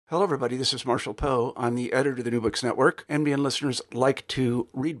Hello, everybody. This is Marshall Poe. I'm the editor of the New Books Network. NBN listeners like to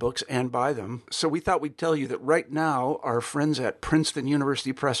read books and buy them. So we thought we'd tell you that right now, our friends at Princeton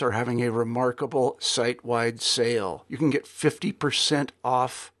University Press are having a remarkable site-wide sale. You can get 50%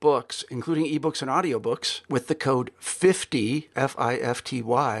 off books, including ebooks and audiobooks, with the code 50,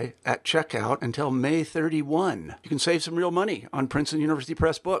 F-I-F-T-Y, at checkout until May 31. You can save some real money on Princeton University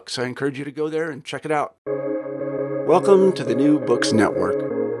Press books. I encourage you to go there and check it out. Welcome to the New Books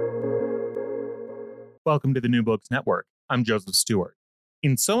Network. Welcome to the New Books Network. I'm Joseph Stewart.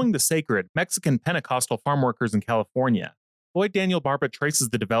 In Sowing the Sacred, Mexican Pentecostal Farmworkers in California, Lloyd Daniel Barba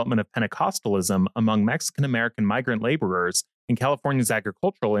traces the development of Pentecostalism among Mexican-American migrant laborers in California's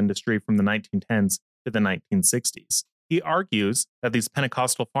agricultural industry from the 1910s to the 1960s. He argues that these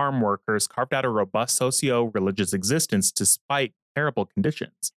Pentecostal farm workers carved out a robust socio-religious existence despite terrible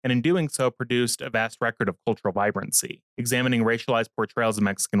conditions, and in doing so produced a vast record of cultural vibrancy, examining racialized portrayals of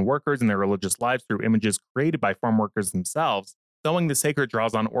Mexican workers and their religious lives through images created by farm workers themselves. Sowing the Sacred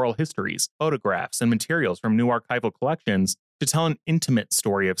draws on oral histories, photographs, and materials from new archival collections to tell an intimate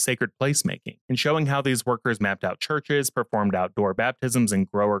story of sacred placemaking, and showing how these workers mapped out churches, performed outdoor baptisms in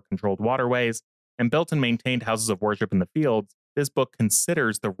grower-controlled waterways, and built and maintained houses of worship in the fields. This book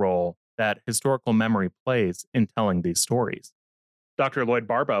considers the role that historical memory plays in telling these stories. Dr. Lloyd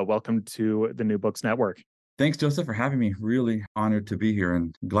Barba, welcome to the New Books Network. Thanks, Joseph, for having me. Really honored to be here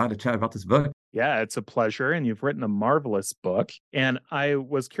and glad to chat about this book. Yeah, it's a pleasure, and you've written a marvelous book. And I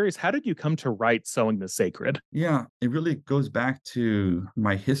was curious, how did you come to write Sowing the Sacred? Yeah, it really goes back to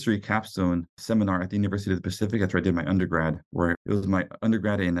my history capstone seminar at the University of the Pacific after I did my undergrad, where it was my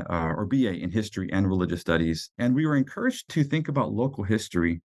undergrad or BA in history and religious studies. And we were encouraged to think about local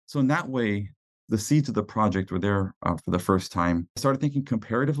history. So in that way, the seeds of the project were there for the first time. I started thinking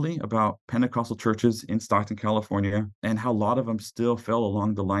comparatively about Pentecostal churches in Stockton, California, and how a lot of them still fell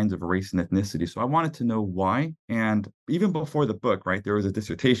along the lines of race and ethnicity. So I wanted to know why. And even before the book, right, there was a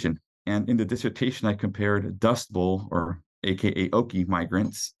dissertation. And in the dissertation, I compared Dust Bowl, or aka Okie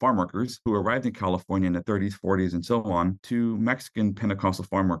migrants, farm workers who arrived in California in the 30s, 40s, and so on, to Mexican Pentecostal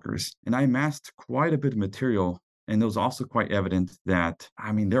farm workers. And I amassed quite a bit of material. And it was also quite evident that,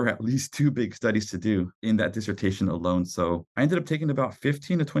 there were at least two big studies to do in that dissertation alone. So I ended up taking about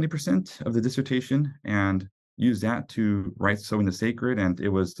 15 to 20% of the dissertation and used that to write Sowing the Sacred. And it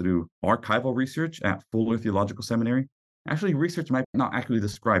was through archival research at Fuller Theological Seminary. Actually, research might not accurately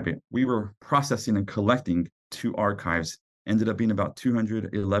describe it. We were processing and collecting two archives. Ended up being about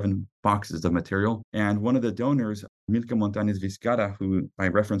 211 boxes of material. And one of the donors, Milka Montañez Vizcarra, who I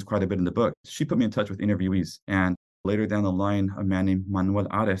reference quite a bit in the book, she put me in touch with interviewees. And later down the line, a man named Manuel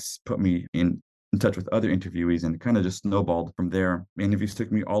Ares put me in touch with other interviewees, and it kind of just snowballed from there. Interviews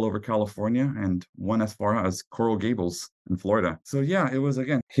took me all over California and one as far as Coral Gables in Florida. So yeah, it was,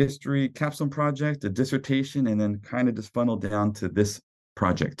 again, history capstone project, a dissertation, and then kind of just funneled down to this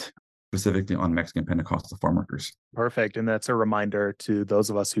project, specifically on Mexican Pentecostal farm workers. Perfect. And that's a reminder to those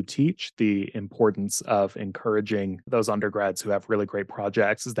of us who teach the importance of encouraging those undergrads who have really great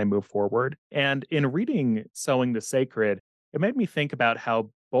projects as they move forward. And in reading Sowing the Sacred, it made me think about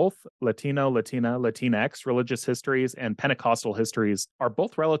how both Latino, Latina, Latinx religious histories and Pentecostal histories are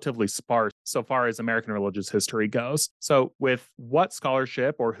both relatively sparse so far as American religious history goes. So with what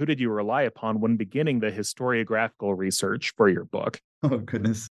scholarship or who did you rely upon when beginning the historiographical research for your book? Oh,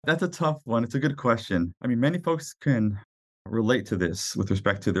 goodness. That's a tough one. It's a good question. Many folks can relate to this with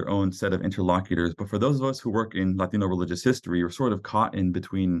respect to their own set of interlocutors. But for those of us who work in Latino religious history, we're sort of caught in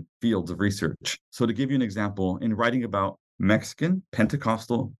between fields of research. So to give you an example, in writing about Mexican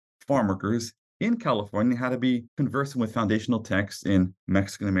Pentecostal farm workers in California, had to be conversant with foundational texts in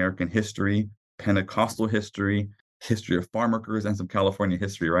Mexican American history, Pentecostal history of farm workers, and some California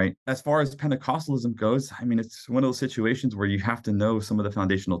history, right? As far as Pentecostalism goes, it's one of those situations where you have to know some of the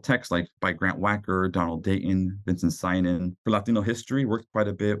foundational texts, like by Grant Wacker, Donald Dayton, Vincent Synan. For Latino history, worked quite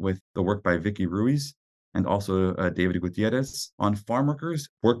a bit with the work by Vicky Ruiz and also David Gutierrez. On farm workers,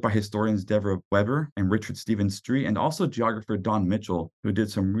 work by historians Deborah Weber and Richard Stevens Street, and also geographer Don Mitchell, who did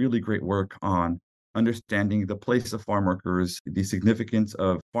some really great work on understanding the place of farm workers, the significance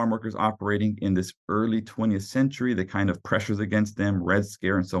of farm workers operating in this early 20th century, the kind of pressures against them, Red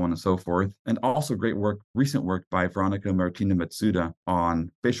Scare, and so on and so forth. And also great work, recent work by Veronica Martina Matsuda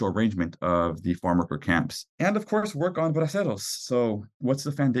on spatial arrangement of the farm worker camps. And of course, work on braceros. So what's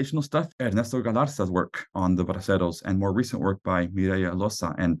the foundational stuff? Ernesto Galarza's work on the braceros, and more recent work by Mireya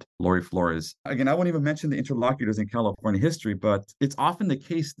Loza and Lori Flores. Again, I won't even mention the interlocutors in California history, but it's often the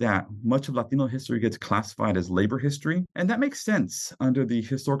case that much of Latino history gets classified as labor history. And that makes sense under the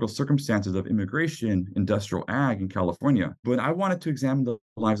historical circumstances of immigration, industrial ag in California. But I wanted to examine the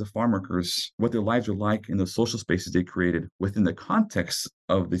lives of farm workers, what their lives are like in the social spaces they created within the context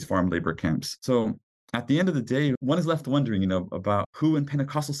of these farm labor camps. So at the end of the day, one is left wondering, about who in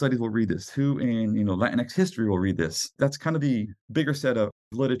Pentecostal studies will read this, who in, Latinx history will read this. That's kind of the bigger set of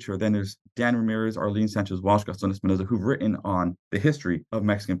literature. Then there's Dan Ramirez, Arlene Sanchez Walsh, Gaston Espinosa, who've written on the history of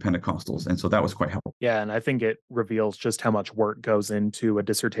Mexican Pentecostals. And so that was quite helpful. Yeah, and I think it reveals just how much work goes into a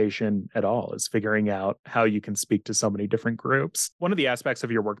dissertation at all, is figuring out how you can speak to so many different groups. One of the aspects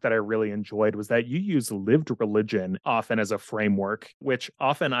of your work that I really enjoyed was that you use lived religion often as a framework, which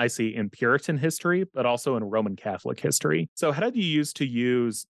often I see in Puritan history, but also in Roman Catholic history. So how did you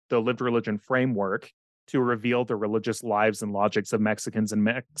use the lived religion framework to reveal the religious lives and logics of Mexicans and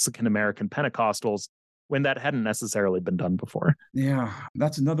Mexican American Pentecostals when that hadn't necessarily been done before? Yeah,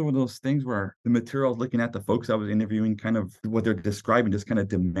 that's another one of those things where the material I was looking at, the folks I was interviewing, kind of what they're describing just kind of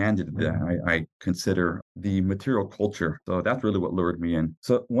demanded that I consider the material culture. So that's really what lured me in.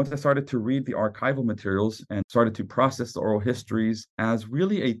 So once I started to read the archival materials and started to process the oral histories as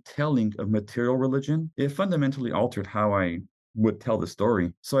really a telling of material religion, it fundamentally altered how I would tell the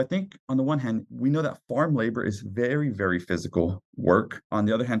story. So I think on the one hand, we know that farm labor is very, very physical work. On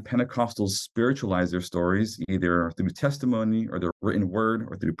the other hand, Pentecostals spiritualize their stories either through testimony or their written word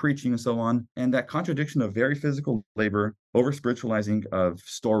or through preaching and so on. And that contradiction of very physical labor over spiritualizing of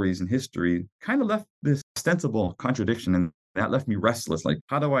stories and history kind of left this ostensible contradiction. And that left me restless. Like,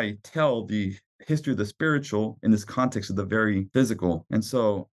 how do I tell the history of the spiritual in this context of the very physical? And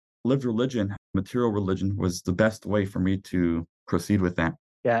so lived religion, material religion, was the best way for me to proceed with that.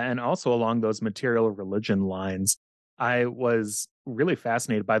 Yeah, and also along those material religion lines, I was really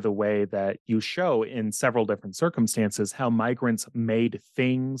fascinated by the way that you show in several different circumstances how migrants made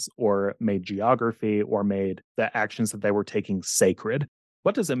things or made geography or made the actions that they were taking sacred.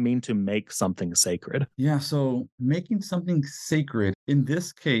 What does it mean to make something sacred? Yeah, so making something sacred, in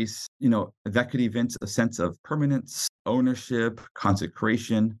this case, that could evince a sense of permanence, ownership,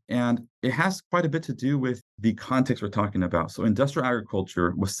 consecration, and it has quite a bit to do with the context we're talking about. So industrial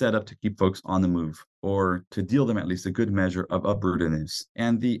agriculture was set up to keep folks on the move, or to deal them at least a good measure of uprootedness.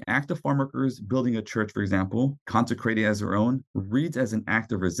 And the act of farm workers building a church, for example, consecrated as their own, reads as an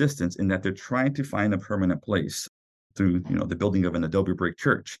act of resistance in that they're trying to find a permanent place through the building of an adobe brick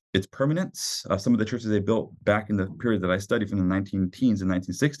church. Its permanence, some of the churches they built back in the period that I studied from the 19-teens and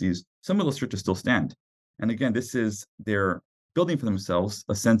 1960s, some of those churches still stand. And again, this is their building for themselves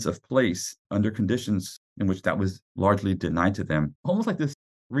a sense of place under conditions in which that was largely denied to them. Almost like this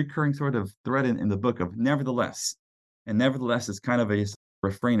recurring sort of thread in the book of nevertheless. And nevertheless is kind of a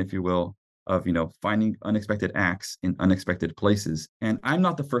refrain, if you will, of finding unexpected acts in unexpected places. And I'm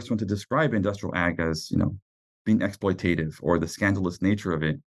not the first one to describe industrial ag as being exploitative or the scandalous nature of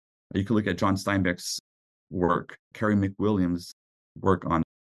it. You could look at John Steinbeck's work, Kerry McWilliams' work on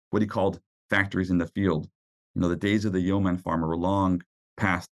what he called factories in the field. The days of the yeoman farmer were long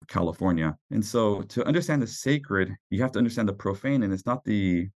past California. And so to understand the sacred, you have to understand the profane, and it's not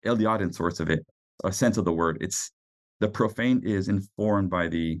the Eliadian source of it, a sense of the word. It's the profane is informed by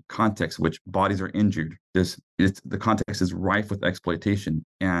the context which bodies are injured. The context is rife with exploitation.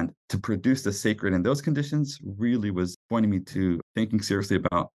 And to produce the sacred in those conditions really was pointing me to thinking seriously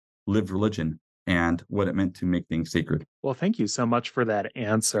about lived religion and what it meant to make things sacred. Well, thank you so much for that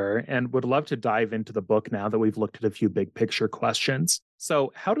answer, and would love to dive into the book now that we've looked at a few big picture questions.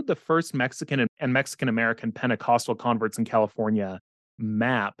 So how did the first Mexican and Mexican American Pentecostal converts in California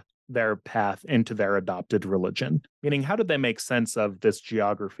map their path into their adopted religion? Meaning, how did they make sense of this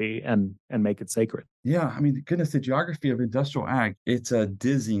geography and make it sacred? Yeah, I mean, goodness, the geography of industrial ag, it's a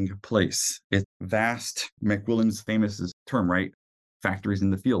dizzying place. It's vast. McWilliams' famous term, right? Factories in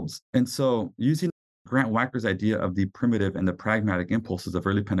the fields. And so using Grant Wacker's idea of the primitive and the pragmatic impulses of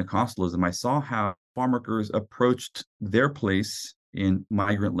early Pentecostalism, I saw how farm workers approached their place in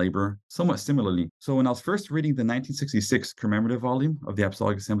migrant labor somewhat similarly. So when I was first reading the 1966 commemorative volume of the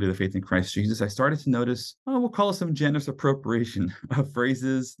Apostolic Assembly of the Faith in Christ Jesus, I started to notice, we'll call it some generous appropriation of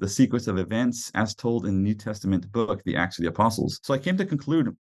phrases, the sequence of events as told in the New Testament book, the Acts of the Apostles. So I came to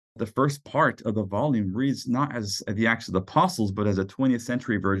conclude the first part of the volume reads not as the Acts of the Apostles, but as a 20th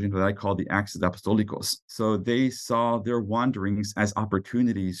century version that I call the Acts of the Apostolicos. So they saw their wanderings as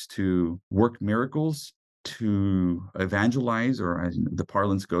opportunities to work miracles, to evangelize, or as the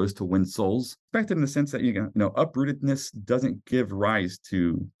parlance goes, to win souls. Expected in the sense that uprootedness doesn't give rise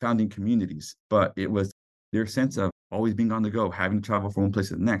to founding communities, but it was their sense of always being on the go, having to travel from one place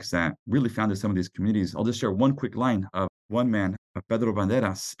to the next that really founded some of these communities. I'll just share one quick line of one man Pedro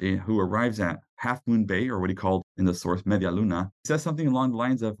Banderas, who arrives at Half Moon Bay, or what he called in the source Media Luna, says something along the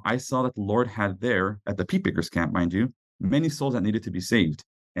lines of, I saw that the Lord had there, at the Peat Pickers camp, mind you, many souls that needed to be saved.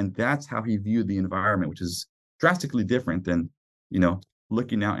 And that's how he viewed the environment, which is drastically different than,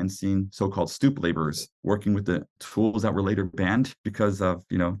 looking out and seeing so-called stoop laborers working with the tools that were later banned because of,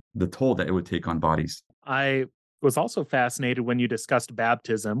 the toll that it would take on bodies. I was also fascinated when you discussed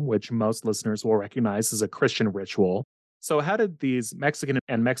baptism, which most listeners will recognize as a Christian ritual. So, how did these Mexican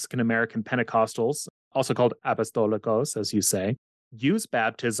and Mexican American Pentecostals, also called apostolicos, as you say, use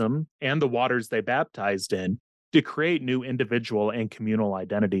baptism and the waters they baptized in to create new individual and communal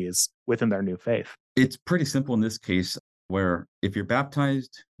identities within their new faith? It's pretty simple in this case, where if you're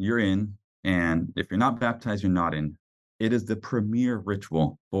baptized, you're in, and if you're not baptized, you're not in. It is the premier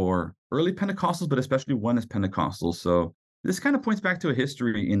ritual for early Pentecostals, but especially Oneness Pentecostals. So this kind of points back to a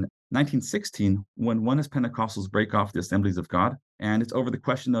history in 1916 when Oneness Pentecostals break off the Assemblies of God, and it's over the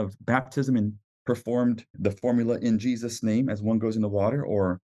question of baptism and performed the formula in Jesus' name as one goes in the water,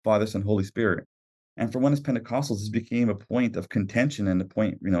 or Father, Son, Holy Spirit. And for Oneness Pentecostals, this became a point of contention and a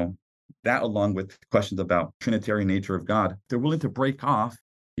point, that along with questions about Trinitarian nature of God, they're willing to break off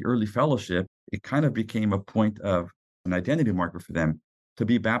the early fellowship. It kind of became a point of an identity marker for them. To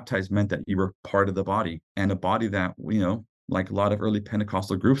be baptized meant that you were part of the body, and a body that, like a lot of early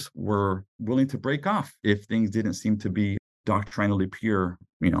Pentecostal groups, were willing to break off if things didn't seem to be doctrinally pure,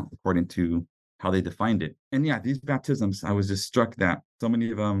 according to how they defined it. And yeah, these baptisms, I was just struck that so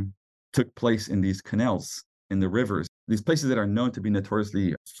many of them took place in these canals, in the rivers, these places that are known to be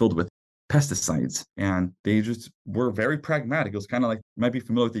notoriously filled with pesticides. And they just were very pragmatic. It was kind of like, you might be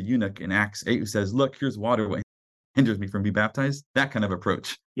familiar with the eunuch in Acts 8 who says, look, here's water. What hinders me from being baptized? That kind of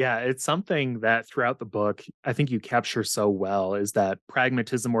approach. Yeah, it's something that throughout the book, I think you capture so well, is that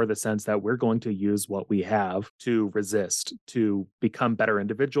pragmatism, or the sense that we're going to use what we have to resist, to become better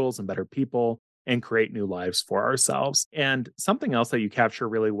individuals and better people, and create new lives for ourselves. And something else that you capture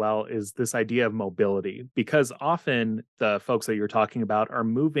really well is this idea of mobility, because often the folks that you're talking about are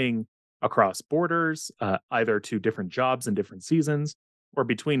moving across borders, either to different jobs in different seasons, or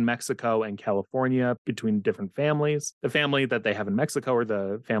between Mexico and California, between different families, the family that they have in Mexico or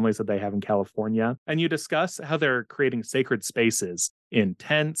the families that they have in California. And you discuss how they're creating sacred spaces in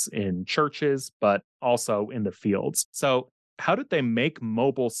tents, in churches, but also in the fields. So, how did they make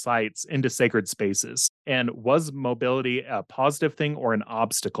mobile sites into sacred spaces? And was mobility a positive thing or an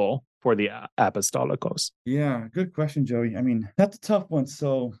obstacle for the apostolicos? Yeah, good question, Joey. I mean, that's a tough one.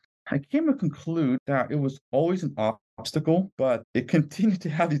 So I came to conclude that it was always an obstacle, but it continued to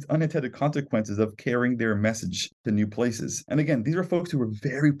have these unintended consequences of carrying their message to new places. And again, these are folks who were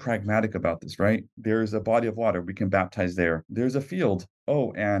very pragmatic about this, right? There's a body of water, we can baptize there. There's a field.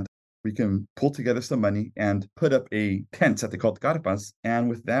 Oh, and we can pull together some money and put up a tent that they called carpas, and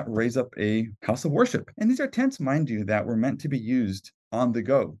with that, raise up a house of worship. And these are tents, mind you, that were meant to be used on the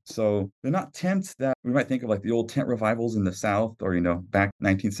go. So they're not tents that we might think of like the old tent revivals in the South, or, back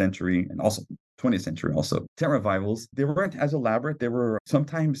 19th century and also 20th century also. Tent revivals, they weren't as elaborate. They were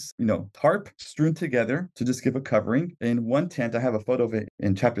sometimes, tarp strewn together to just give a covering. In one tent, I have a photo of it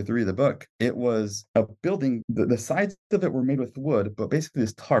in chapter 3 of the book. It was a building, the sides of it were made with wood, but basically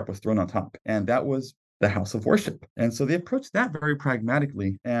this tarp was thrown on top. And that was the house of worship. And so they approached that very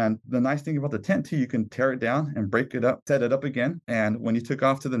pragmatically. And the nice thing about the tent too, you can tear it down and break it up, set it up again. And when you took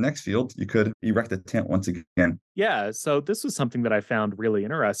off to the next field, you could erect the tent once again. Yeah, so this was something that I found really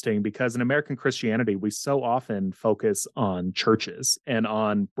interesting, because in American Christianity, we so often focus on churches and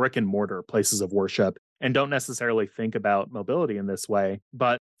on brick and mortar places of worship and don't necessarily think about mobility in this way.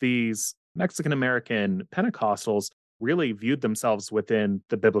 But these Mexican American Pentecostals really viewed themselves within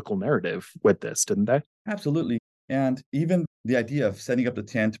the biblical narrative with this, didn't they? Absolutely. And even the idea of setting up the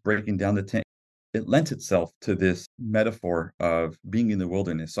tent, breaking down the tent, it lent itself to this metaphor of being in the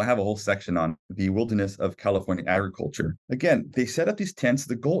wilderness. So I have a whole section on the wilderness of California agriculture. Again, they set up these tents.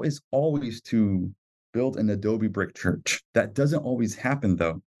 The goal is always to build an adobe brick church. That doesn't always happen,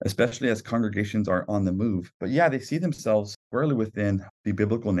 though, especially as congregations are on the move. But yeah, they see themselves squarely within the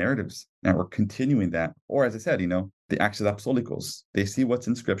biblical narratives, and we're continuing that. Or as I said, the Acts of the Apostolicos. They see what's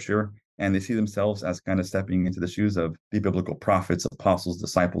in Scripture, and they see themselves as kind of stepping into the shoes of the biblical prophets, apostles,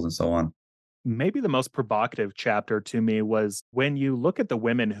 disciples, and so on. Maybe the most provocative chapter to me was when you look at the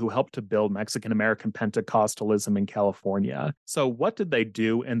women who helped to build Mexican American Pentecostalism in California. So, what did they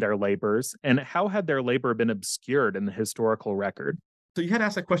do in their labors, and how had their labor been obscured in the historical record? So, you had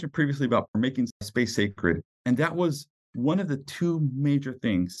asked that question previously about making space sacred, and that was one of the two major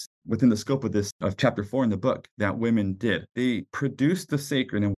things within the scope of this, of chapter 4 in the book, that women did. They produced the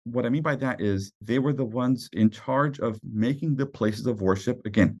sacred. And what I mean by that is they were the ones in charge of making the places of worship,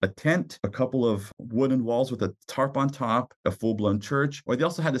 again, a tent, a couple of wooden walls with a tarp on top, a full-blown church, or they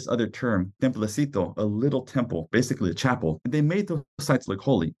also had this other term, templecito, a little temple, basically a chapel. And they made those sites look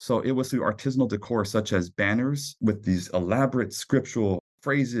holy. So it was through artisanal decor, such as banners with these elaborate scriptural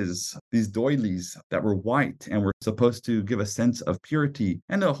phrases, these doilies that were white and were supposed to give a sense of purity,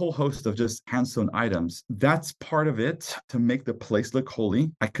 and a whole host of just hand-sewn items. That's part of it to make the place look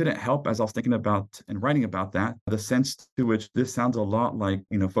holy. I couldn't help, as I was thinking about and writing about that, the sense to which this sounds a lot like,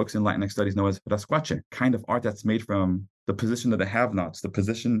 folks in Latinx studies know as rascuache, kind of art that's made from the position of the have-nots, the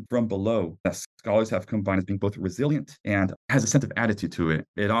position from below, that scholars have combined as being both resilient and has a sense of attitude to it.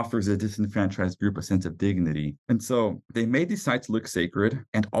 It offers a disenfranchised group a sense of dignity. And so they made these sites look sacred,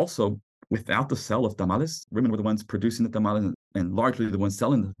 and also without the sale of tamales, women were the ones producing the tamales and largely the ones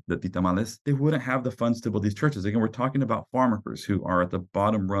selling the tamales. They wouldn't have the funds to build these churches. Again, we're talking about farm workers who are at the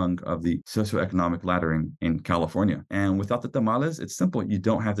bottom rung of the socioeconomic ladder in California. And without the tamales, it's simple. You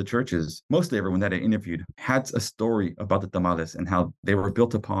don't have the churches. Mostly everyone that I interviewed had a story about the tamales and how they were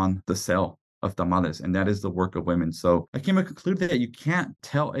built upon the sale of tamales, and that is the work of women. So I came to conclude that you can't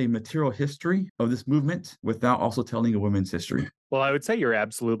tell a material history of this movement without also telling a women's history. Well, I would say you're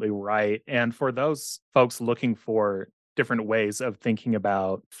absolutely right. And for those folks looking for different ways of thinking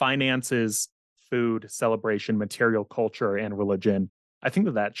about finances, food, celebration, material culture, and religion, I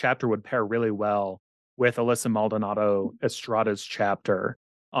think that chapter would pair really well with Alyssa Maldonado Estrada's chapter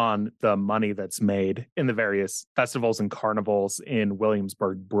on the money that's made in the various festivals and carnivals in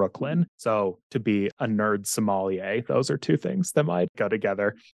Williamsburg, Brooklyn. So to be a nerd sommelier, those are two things that might go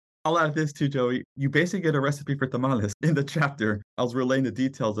together. I'll add this too, Joey. You basically get a recipe for tamales in the chapter. I was relaying the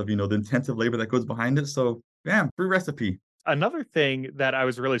details of, the intensive labor that goes behind it. So, bam, free recipe. Another thing that I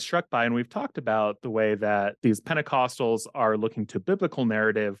was really struck by, and we've talked about the way that these Pentecostals are looking to biblical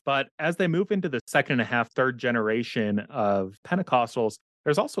narrative, but as they move into the second and a half, third generation of Pentecostals,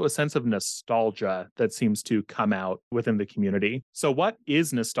 there's also a sense of nostalgia that seems to come out within the community. So what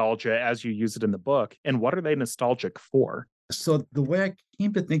is nostalgia as you use it in the book, and what are they nostalgic for? So the way I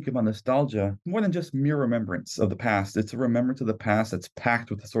came to think about nostalgia, more than just mere remembrance of the past, it's a remembrance of the past that's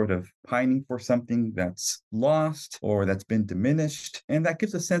packed with a sort of pining for something that's lost or that's been diminished. And that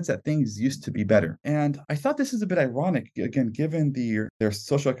gives a sense that things used to be better. And I thought this is a bit ironic, again, given their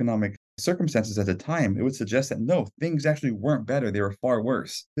socioeconomic circumstances at the time. It would suggest that no, things actually weren't better. They were far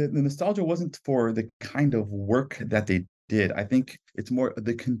worse. The nostalgia wasn't for the kind of work that they did. I think it's more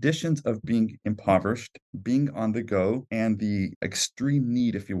the conditions of being impoverished, being on the go, and the extreme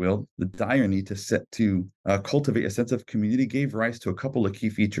need, if you will, the dire need to cultivate a sense of community gave rise to a couple of key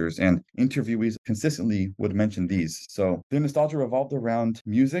features, and interviewees consistently would mention these. So their nostalgia revolved around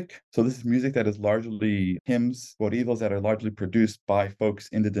music. So this is music that is largely hymns, corridos that are largely produced by folks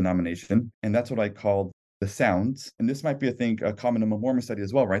in the denomination, and that's what I called the sounds. And this might be a thing common among Mormon study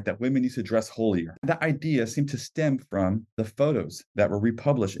as well, right? That women used to dress holier. That idea seemed to stem from the photos that were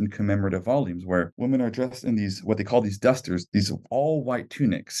republished in commemorative volumes where women are dressed in these, what they call these dusters, these all white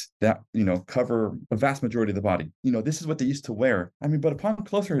tunics that, cover a vast majority of the body. This is what they used to wear. I mean, but upon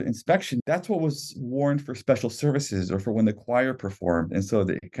closer inspection, that's what was worn for special services or for when the choir performed. And so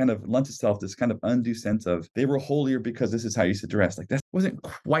it kind of lends itself this kind of undue sense of they were holier because this is how you used to dress. Like that wasn't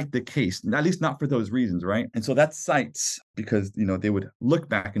quite the case, at least not for those reasons, right? And so that's sites because, they would look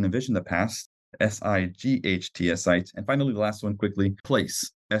back and envision the past, S-I-G-H-T-S, sites. And finally, the last one quickly, place,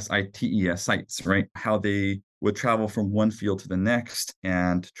 S-I-T-E-S, sites, right? How they would travel from one field to the next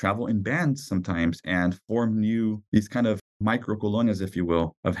and travel in bands sometimes and form these kind of micro colonias, if you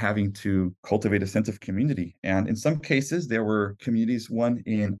will, of having to cultivate a sense of community. And in some cases, there were communities, one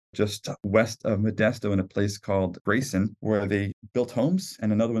in just west of Modesto in a place called Grayson, where they built homes,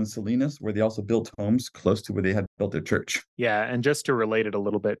 and another one in Salinas, where they also built homes close to where they had built their church. Yeah, and just to relate it a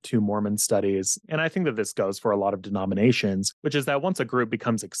little bit to Mormon studies, and I think that this goes for a lot of denominations, which is that once a group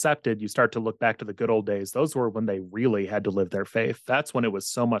becomes accepted, you start to look back to the good old days. Those were when they really had to live their faith. That's when it was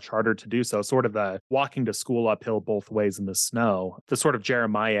so much harder to do so, sort of the walking to school uphill both ways in the snow, the sort of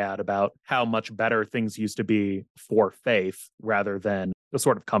Jeremiah ad about how much better things used to be for faith rather than the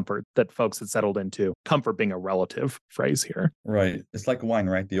sort of comfort that folks had settled into. Comfort being a relative phrase here. Right. It's like wine,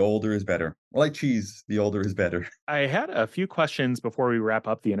 right? The older is better. I like cheese. The older is better. I had a few questions before we wrap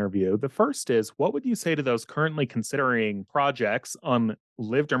up the interview. The first is, what would you say to those currently considering projects on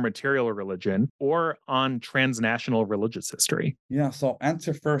lived or material religion or on transnational religious history? Yeah, so I'll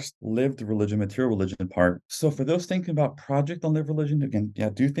answer first lived religion, material religion part. So for those thinking about project on lived religion, again, yeah,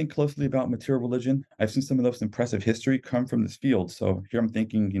 do think closely about material religion. I've seen some of the most impressive history come from this field. So here I'm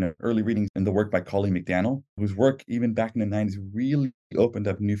thinking, early readings in the work by Colleen McDaniel, whose work even back in the 90s really opened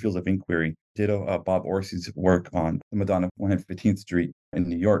up new fields of inquiry. Ditto Bob Orsi's work on the Madonna 115th Street in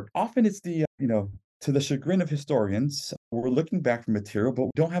New York. Often it's to the chagrin of historians, we're looking back for material, but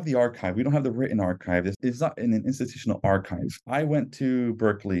we don't have the archive. We don't have the written archive. It's not in an institutional archive. I went to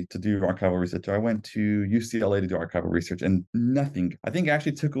Berkeley to do archival research. I went to UCLA to do archival research, and nothing. I think I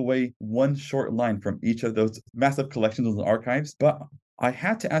actually took away one short line from each of those massive collections of the archives, but I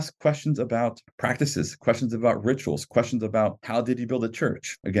had to ask questions about practices, questions about rituals, questions about how did he build a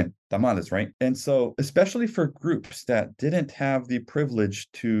church? Again, tamales, right? And so, especially for groups that didn't have the privilege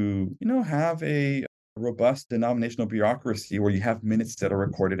to, have a robust denominational bureaucracy where you have minutes that are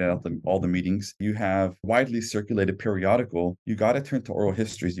recorded at all the meetings, you have widely circulated periodical, you got to turn to oral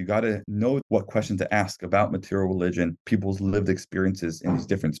histories, you got to know what questions to ask about material religion, people's lived experiences in these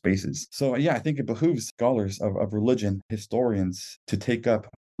different spaces. So yeah, I think it behooves scholars of religion, historians, to take up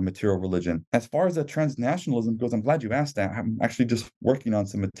material religion. As far as the transnationalism goes, I'm glad you asked that. I'm actually just working on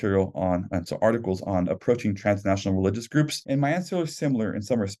some material so articles on approaching transnational religious groups. And my answer is similar in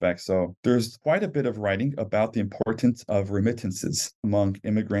some respects. So there's quite a bit of writing about the importance of remittances among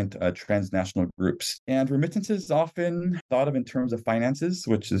immigrant transnational groups. And remittances is often thought of in terms of finances,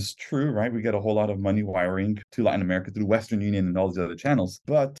 which is true, right? We get a whole lot of money wiring to Latin America through Western Union and all these other channels.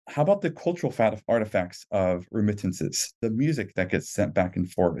 But how about the cultural artifacts of remittances? The music that gets sent back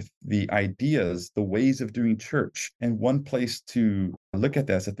and forth, the ideas, the ways of doing church. And one place to look at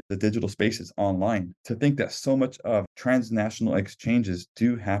this at the digital spaces online, to think that so much of transnational exchanges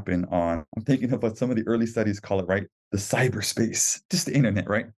do happen on, I'm thinking of what some of the early studies call it, right? The cyberspace, just the internet,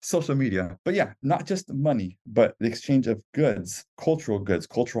 right? Social media. But yeah, not just money, but the exchange of goods,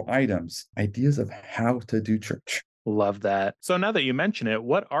 cultural items, ideas of how to do church. Love that. So now that you mention it,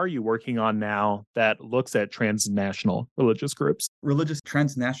 what are you working on now that looks at transnational religious groups? Religious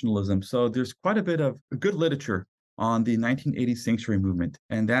transnationalism. So there's quite a bit of good literature on the 1980s sanctuary movement.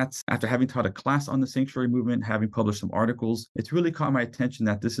 And that's after having taught a class on the sanctuary movement, having published some articles, it's really caught my attention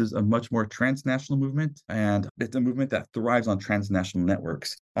that this is a much more transnational movement. And it's a movement that thrives on transnational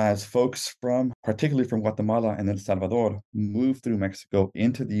networks. As folks particularly from Guatemala and El Salvador, move through Mexico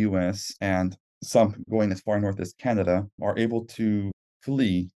into the US, and some going as far north as Canada, are able to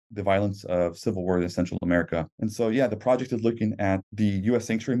flee the violence of civil war in Central America. And so, yeah, the project is looking at the U.S.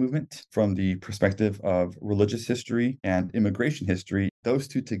 sanctuary movement from the perspective of religious history and immigration history. Those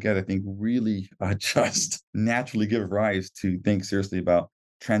two together, I think, really just naturally give rise to think seriously about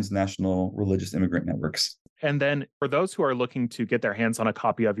transnational religious immigrant networks. And then for those who are looking to get their hands on a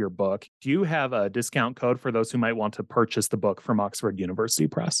copy of your book, do you have a discount code for those who might want to purchase the book from Oxford University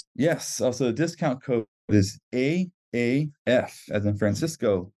Press? Yes. So the discount code is AAF, as in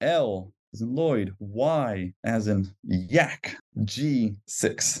Francisco, L as in Lloyd, Y as in Yak,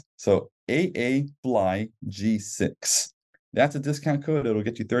 G6. So AA Fly G6. That's a discount code. It'll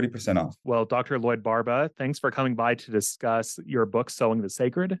get you 30% off. Well, Dr. Lloyd Barba, thanks for coming by to discuss your book, Sowing the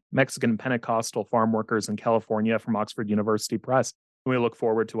Sacred, Mexican Pentecostal Farm Workers in California from Oxford University Press. We look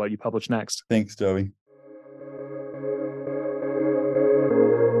forward to what you publish next. Thanks, Joey.